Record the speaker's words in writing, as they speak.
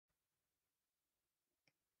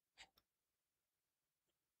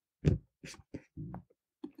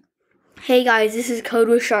Hey guys, this is Code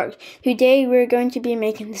with Shark. Today we're going to be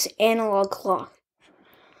making this analog clock.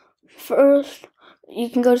 First, you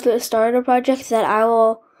can go to the starter project that I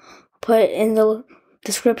will put in the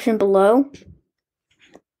description below.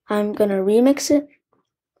 I'm going to remix it.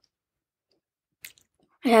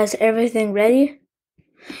 It has everything ready.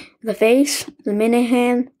 The face, the minute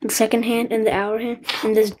hand, the second hand, and the hour hand,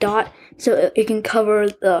 and this dot so it can cover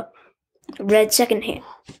the red second hand.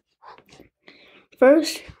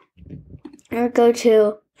 First, I'm going to go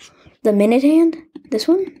to the minute hand, this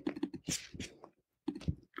one.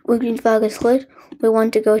 We can focus click. We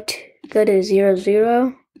want to go to 0,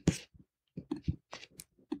 0,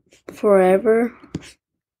 forever,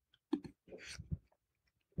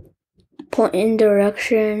 point in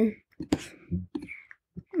direction,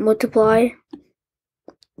 multiply,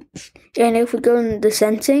 and if we go in the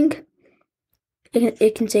sensing,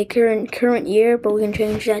 it can say current year, but we can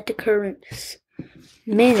change that to current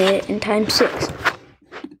minute and times 6.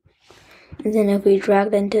 And then if we drag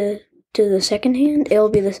that to the second hand, it'll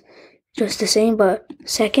be just the same but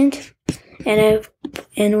second. And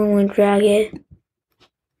when we drag it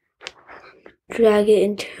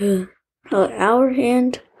into our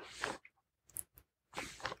hand,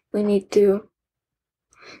 the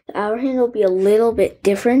hour hand will be a little bit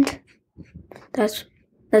different. That's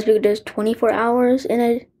because there's 24 hours in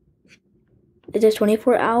it. There's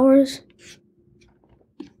 24 hours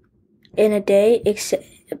in a day,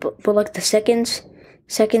 but like the seconds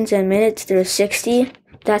and minutes, there's 60.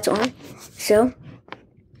 That's on. So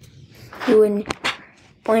you would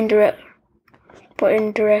point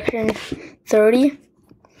in direction 30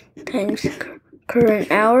 times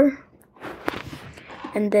current hour,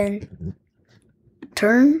 and then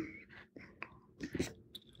turn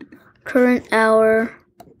current hour,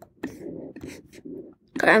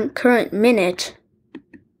 current minute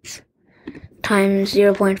times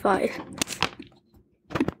 0.5.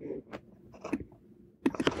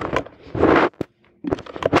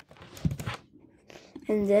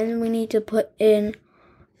 And then we need to put in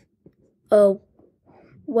a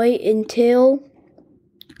wait until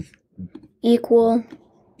equal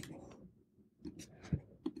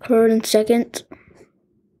current second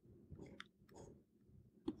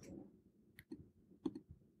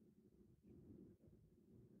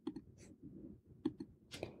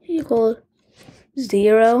equal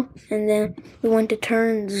 0, and then we want to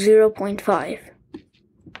turn 0.5.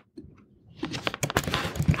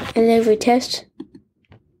 And then if we test,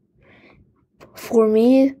 for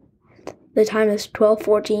me, the time is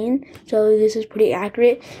 12:14, so this is pretty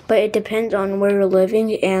accurate, but it depends on where you're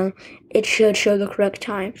living, and it should show the correct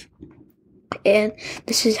time. And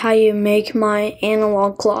this is how you make my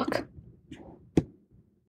analog clock.